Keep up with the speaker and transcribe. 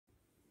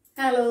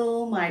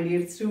Hello, my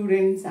dear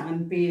students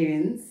and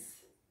parents.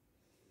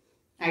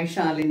 I'm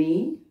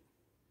Shalini,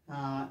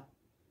 uh,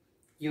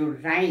 your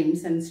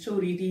rhymes and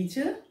story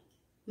teacher.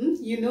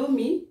 You know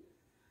me.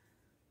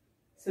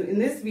 So in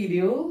this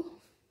video,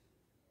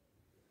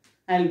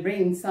 I'll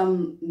bring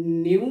some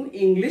new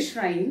English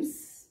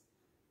rhymes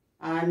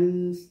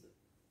and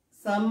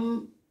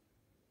some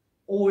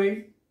old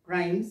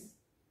rhymes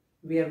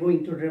we are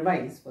going to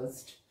revise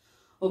first.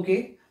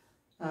 Okay,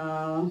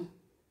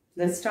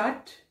 let's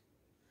start.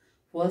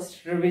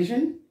 First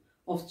revision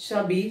of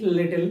Chubby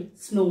Little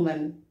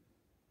Snowman.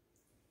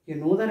 You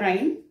know the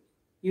rhyme?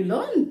 You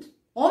learned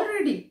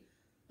already.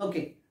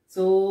 Okay,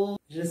 so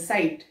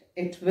recite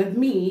it with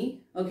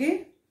me.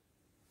 Okay,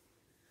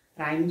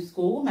 rhymes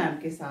को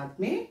ma'am के साथ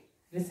में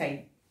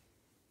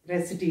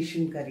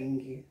recitation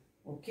करेंगे.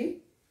 Okay.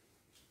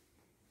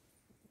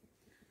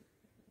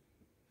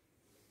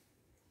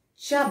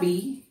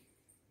 Chubby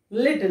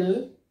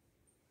little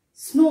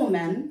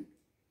snowman.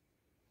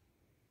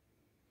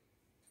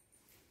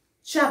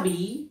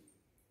 Chubby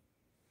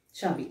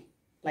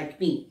like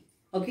me.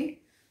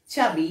 Okay.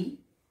 Chubby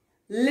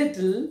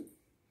little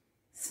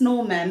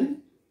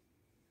snowman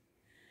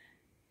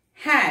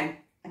had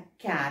a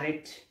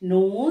carrot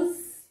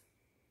nose.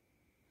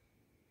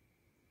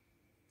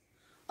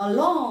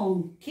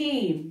 Along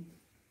came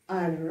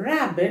a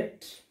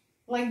rabbit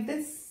like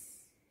this.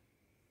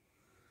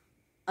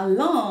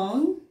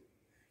 Along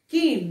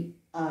came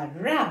a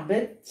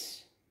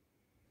rabbit.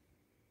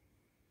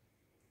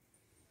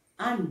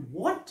 And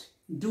what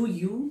do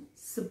you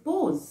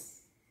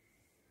suppose?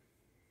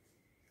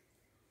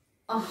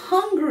 A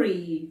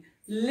hungry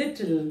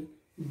little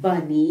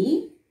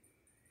bunny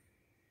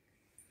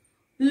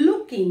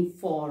looking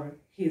for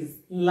his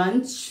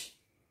lunch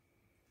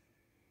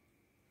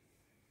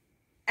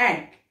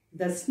at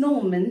the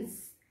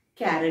snowman's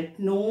carrot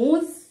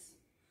nose.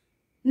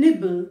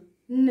 Nibble,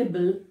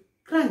 nibble,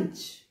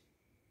 crunch.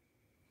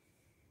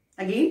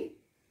 Again,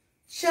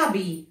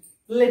 chubby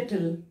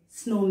little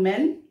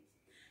snowman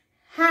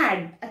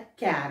had a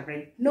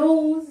carrot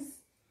nose.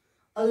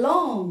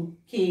 Along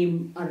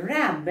came a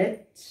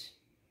rabbit.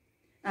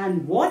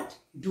 And what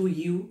do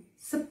you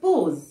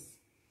suppose?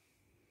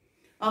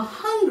 A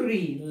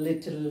hungry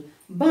little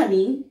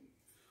bunny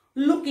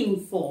looking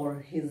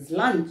for his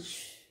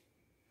lunch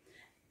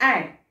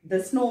at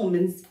the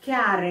snowman's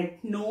carrot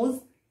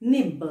nose.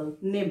 Nibble,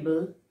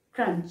 nibble,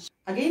 crunch.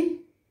 Again.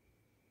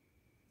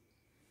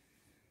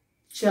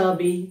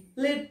 Chubby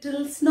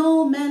little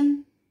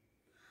snowman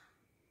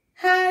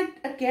had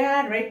a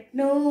carrot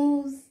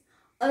nose.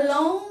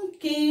 Along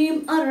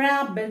came a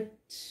rabbit.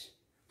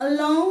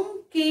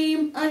 Along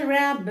came a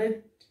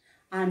rabbit.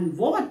 And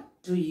what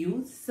do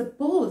you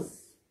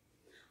suppose?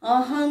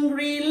 A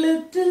hungry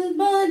little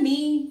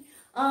bunny.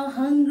 A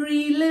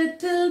hungry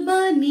little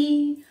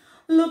bunny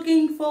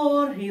looking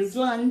for his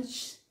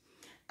lunch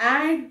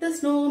at the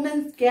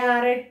snowman's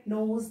carrot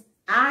nose.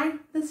 At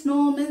the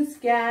snowman's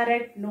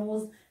carrot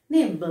nose.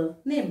 Nibble,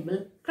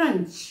 nibble,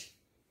 crunch.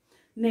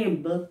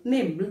 Nibble,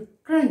 nibble,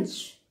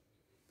 crunch.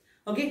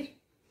 Okay,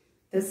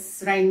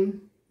 this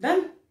rhyme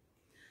done.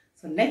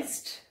 So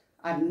next,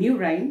 our new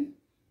rhyme.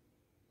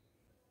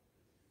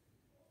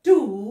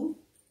 Two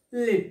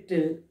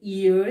little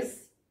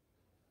ears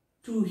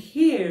to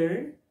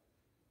hear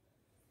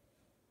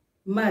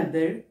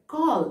mother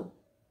call.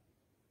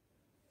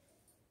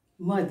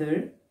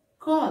 Mother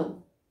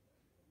call.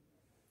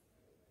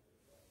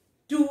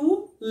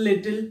 Two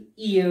little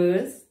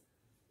ears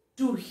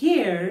to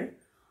hear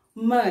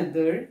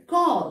mother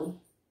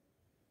call.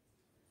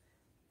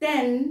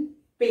 10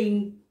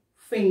 pink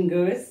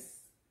fingers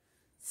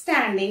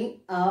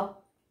standing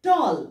up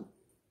tall.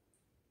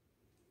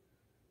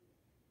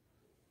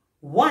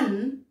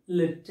 One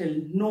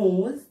little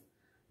nose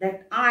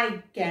that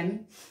I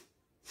can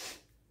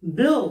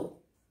blow.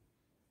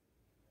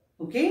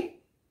 Okay?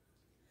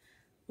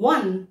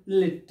 One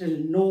little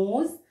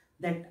nose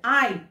that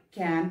I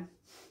can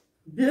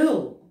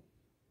blow.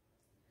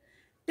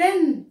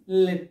 10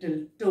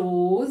 little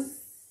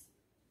toes.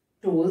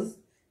 Toes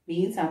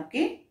means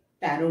आपके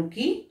पैरों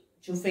की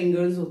जो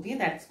fingers होती हैं,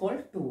 that's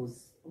called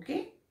toes.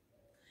 Okay?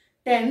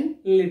 10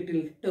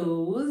 little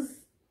toes,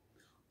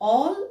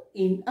 all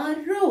in a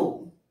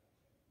row.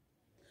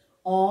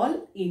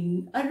 All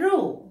in a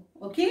row.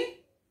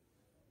 Okay?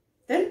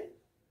 Then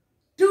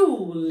 2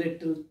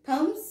 little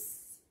thumbs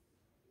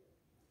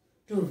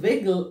to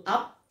wiggle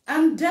up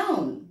and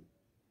down.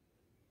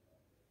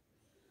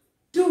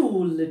 2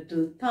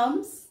 little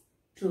thumbs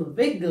to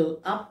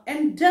wiggle up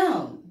and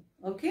down.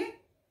 Okay?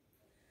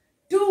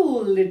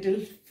 2 little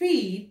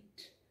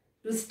feet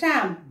to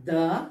stamp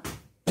the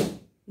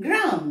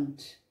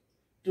ground.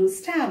 To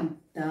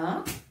stamp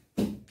the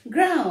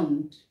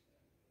ground.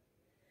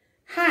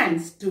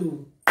 Hands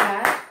to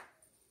clap,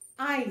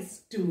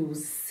 eyes to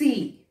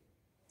see.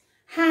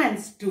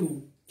 Hands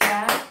to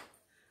clap,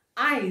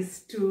 eyes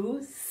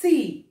to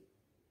see.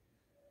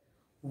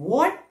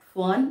 What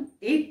fun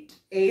it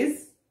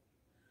is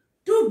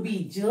to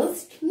be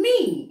just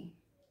me.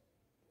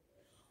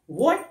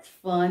 What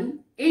fun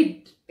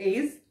it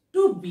is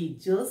to be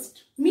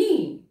just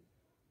me.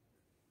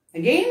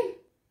 Again,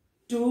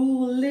 2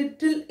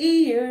 little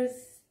ears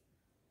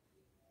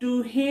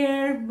to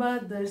hear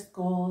mother's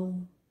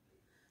call.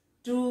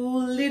 2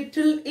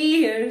 little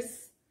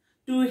ears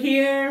to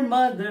hear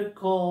mother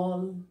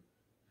call.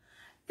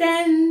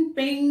 10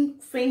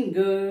 pink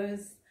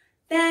fingers,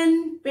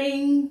 10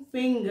 pink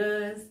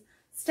fingers,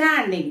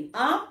 standing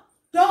up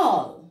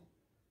tall.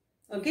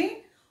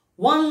 Okay?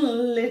 1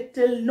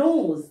 little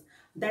nose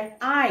that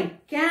I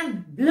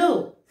can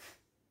blow.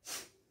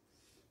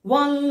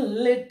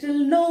 1 little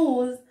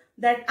nose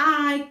that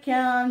I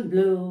can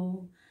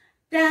blow.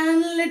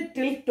 10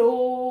 little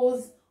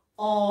toes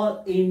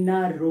all in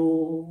a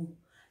row.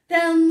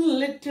 10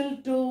 little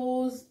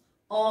toes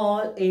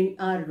all in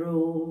a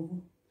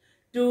row.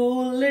 2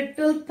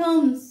 little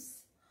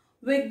thumbs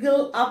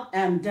wiggle up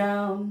and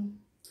down.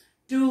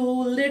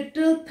 2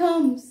 little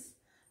thumbs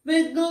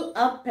wiggle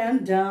up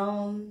and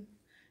down.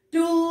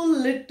 2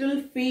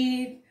 little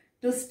feet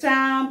to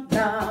stamp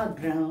the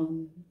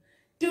ground.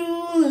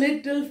 2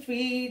 little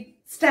feet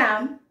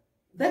stamp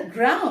the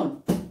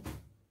ground.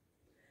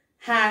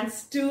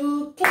 Hands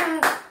to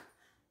clap,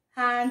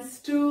 hands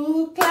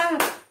to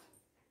clap.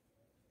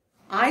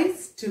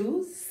 Eyes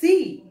to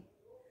see,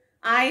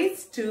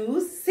 eyes to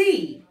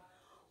see.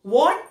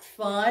 What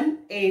fun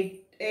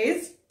it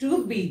is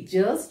to be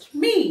just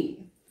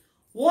me.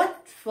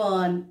 What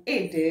fun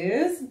it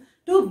is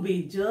to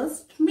be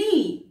just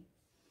me.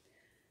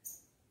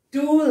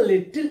 2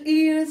 little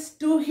ears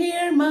to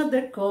hear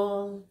mother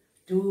call.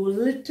 2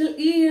 little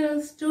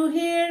ears to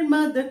hear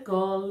mother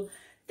call.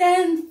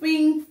 10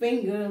 pink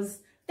fingers,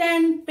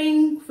 10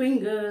 pink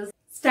fingers,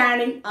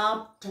 standing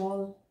up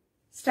tall,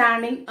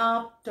 standing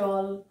up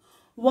tall.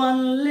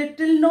 1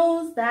 little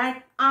nose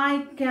that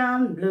I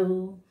can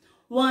blow.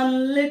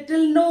 1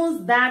 little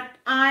nose that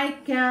I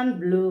can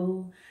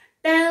blow.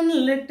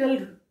 10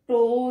 little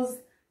toes,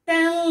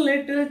 10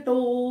 little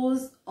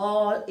toes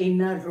all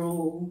in a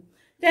row.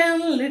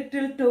 10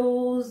 little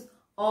toes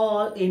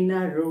all in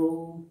a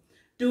row.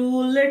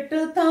 2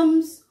 little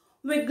thumbs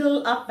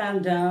wiggle up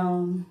and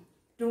down.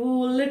 2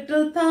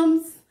 little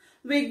thumbs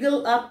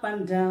wiggle up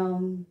and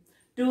down.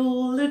 2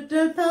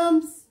 little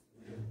thumbs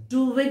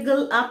to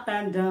wiggle up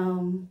and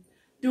down.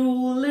 2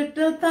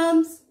 little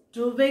thumbs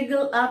to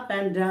wiggle up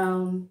and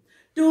down.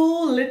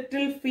 2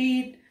 little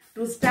feet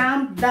to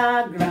stamp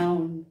the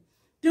ground.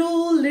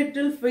 2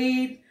 little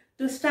feet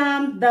to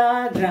stamp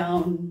the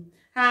ground.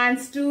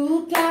 Hands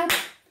to clap,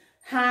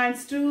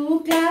 hands to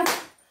clap.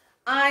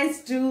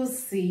 Eyes to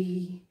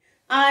see,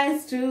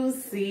 eyes to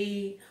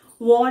see.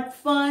 What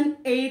fun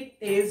it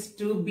is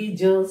to be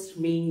just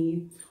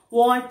me.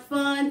 What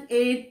fun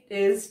it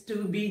is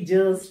to be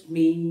just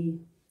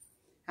me.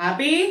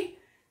 Happy?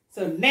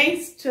 So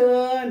next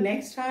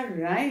our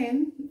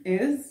rhyme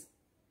is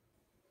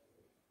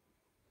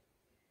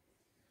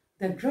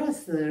the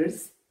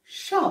grocer's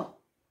shop.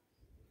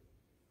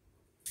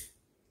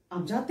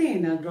 आप जाते हैं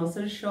ना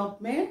grocery shop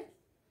में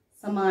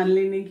सामान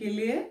लेने के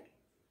लिए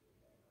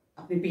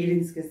अपने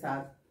पेरेंट्स के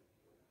साथ.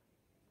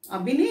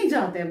 अभी नहीं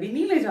जाते, अभी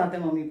नहीं ले जाते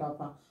मम्मी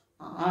पापा.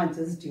 हाँ,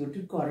 जस्ट ड्यू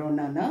टू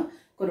कोरोना ना,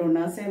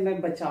 कोरोना से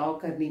हमें बचाव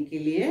करने के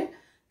लिए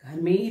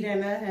घर में ही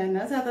रहना है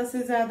ना ज्यादा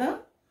से ज्यादा.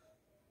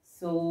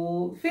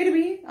 सो फिर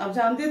भी आप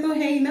जानते तो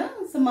है ही ना,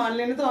 सामान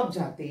लेने तो आप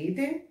जाते ही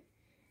थे,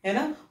 है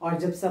ना. और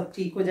जब सब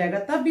ठीक हो जाएगा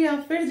तब भी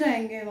आप फिर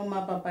जाएंगे मम्मा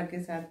पापा के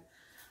साथ.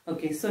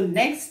 Okay, so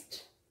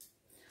next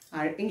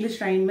our English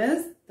rhyme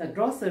is the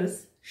grocer's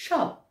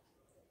shop.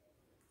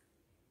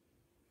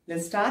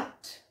 Let's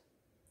start.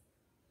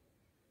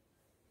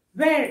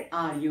 Where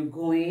are you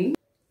going?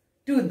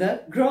 To the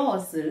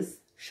grocer's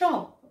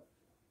shop.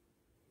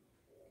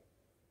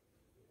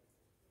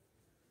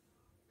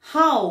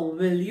 How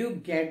will you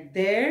get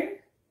there?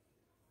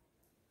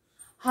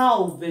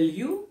 How will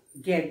you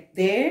get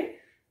there?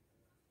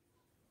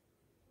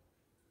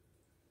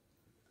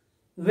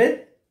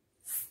 With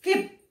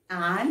skip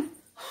and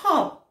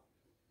hop.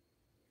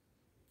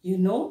 You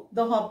know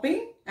the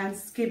hopping and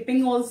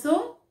skipping also,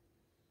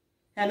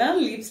 है ना.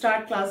 Leave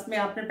start class में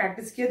आपने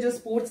practice किया, जो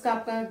sports का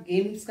आपका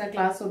games का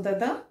class होता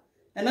था,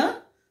 है ना.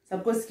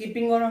 सबको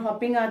स्किपिंग और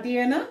हॉपिंग आती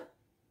है ना,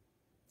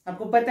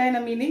 आपको पता है ना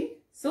meaning.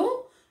 So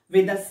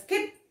with a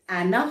skip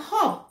and a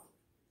hop,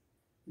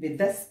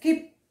 with a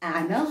skip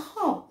and a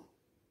hop.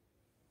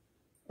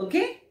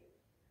 Okay?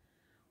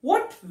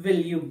 What will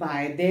you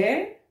buy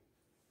there?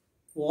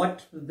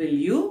 What will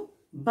you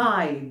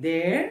buy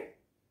there?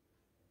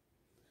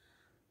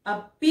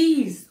 A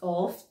piece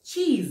of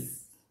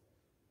cheese.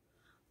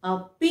 A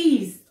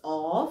piece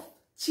of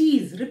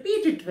cheese.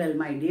 Repeat it well,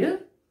 my dear.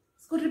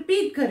 इसको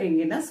repeat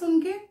करेंगे ना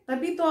सुन के,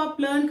 तभी तो आप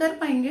learn कर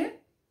पाएंगे,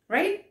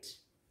 right?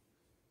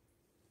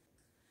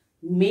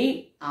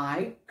 May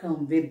I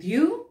come with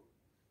you?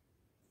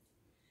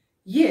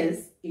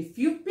 Yes, if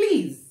you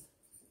please.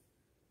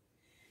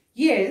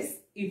 Yes,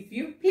 if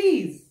you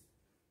please.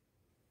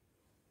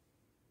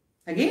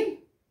 Again.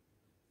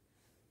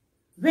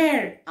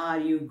 Where are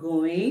you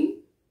going?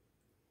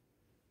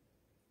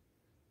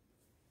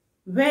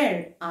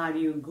 Where are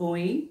you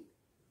going?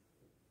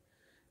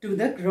 to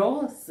the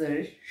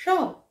grocer's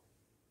shop.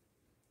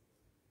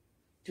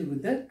 To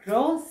the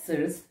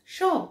grocer's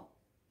shop.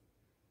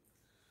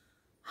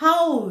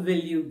 How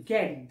will you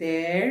get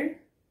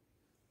there?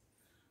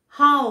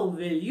 How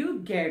will you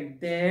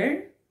get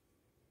there?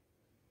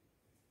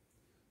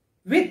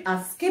 With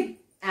a skip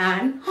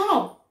and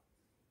hop.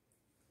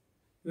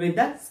 With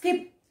a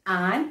skip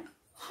and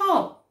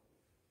hop.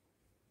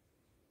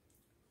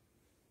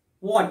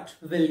 What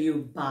will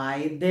you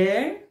buy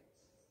there?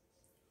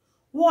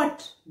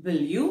 What will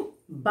you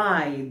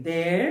buy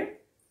there?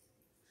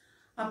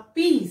 A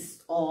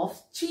piece of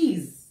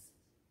cheese.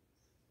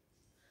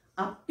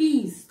 A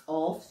piece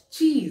of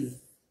cheese.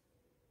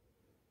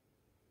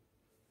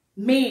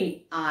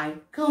 May I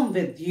come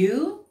with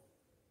you?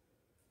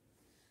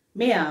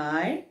 May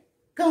I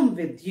come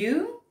with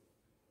you?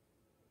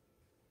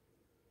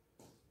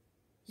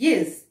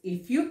 Yes,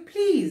 if you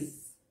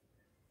please.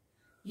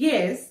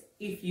 Yes,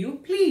 if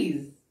you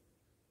please.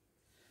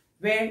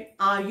 Where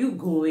are you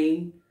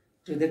going?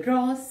 To the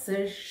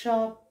grocer's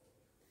shop.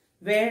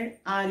 Where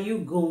are you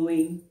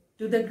going?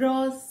 To the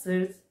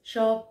grocer's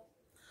shop.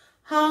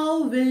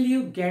 How will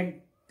you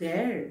get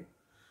there?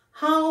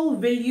 How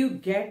will you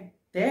get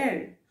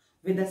there?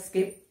 With a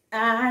skip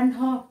and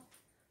hop.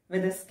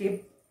 With a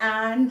skip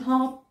and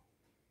hop.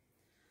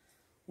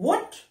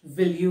 What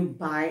will you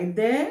buy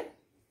there?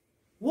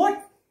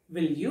 What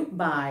will you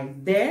buy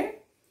there?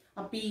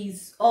 A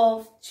piece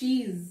of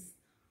cheese.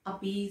 A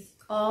piece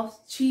of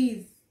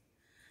cheese.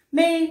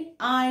 May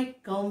I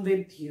come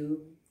with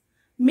you?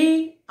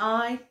 May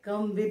I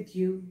come with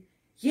you?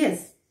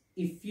 Yes,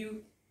 if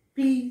you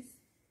please.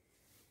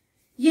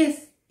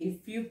 Yes,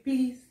 if you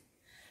please.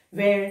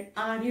 Where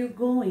are you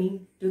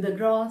going? To the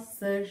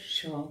grocer's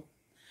shop.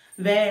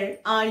 Where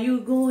are you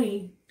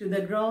going? To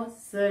the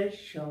grocer's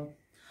shop.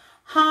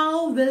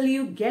 How will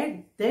you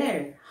get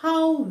there?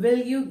 How will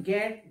you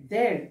get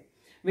there?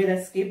 With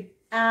a skip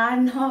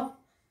and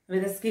hop.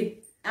 With a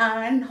skip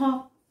and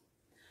hop.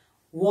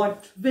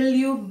 What will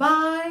you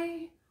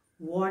buy?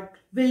 What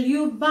will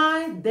you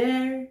buy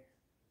there?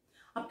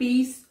 A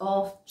piece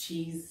of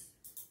cheese.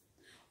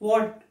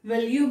 What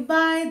will you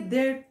buy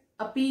there?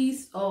 A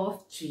piece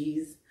of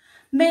cheese.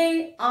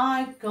 May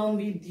I come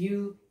with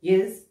you?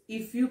 Yes,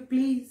 if you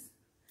please.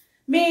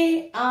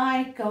 May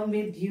I come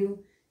with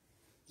you?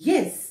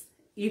 Yes,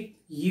 if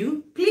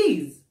you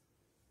please.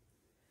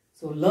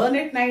 So learn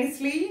it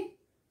nicely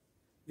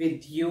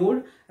with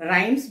your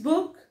rhymes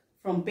book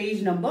from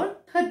page number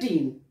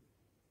 13.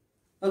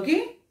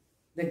 Okay?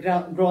 The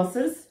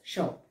grocer's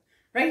shop.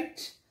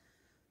 Right?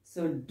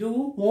 So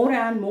do more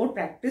and more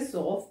practice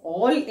of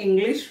all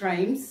English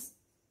rhymes.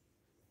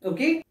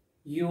 Okay?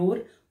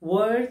 Your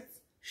words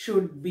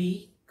should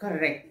be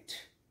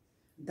correct.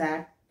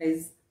 That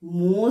is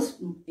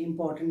most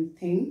important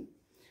thing.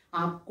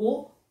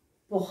 आपको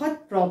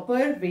बहुत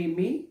proper way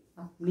में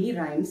अपनी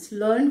rhymes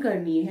learn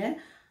करनी है.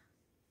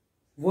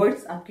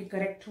 Words आपके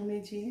correct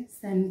होने चाहिए.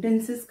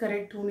 Sentences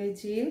correct होने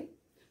चाहिए.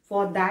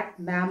 For that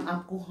मैम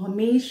आपको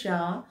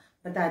हमेशा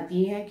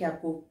बताती हैं कि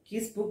आपको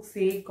किस बुक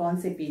से, कौन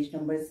से पेज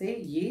नंबर से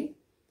ये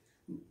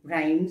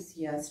राइम्स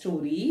या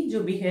स्टोरी जो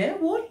भी है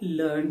वो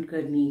लर्न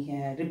करनी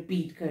है,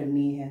 रिपीट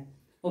करनी है.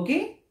 Okay?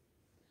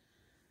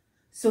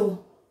 So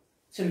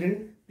children,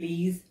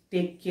 please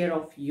take care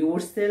of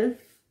yourself.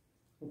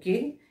 Okay?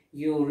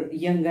 Your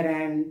younger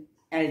and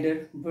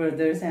elder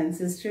brothers and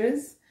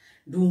sisters,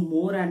 do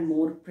more and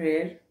more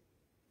prayer.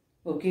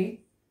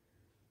 Okay?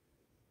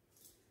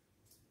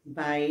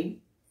 Bye.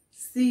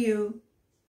 See you.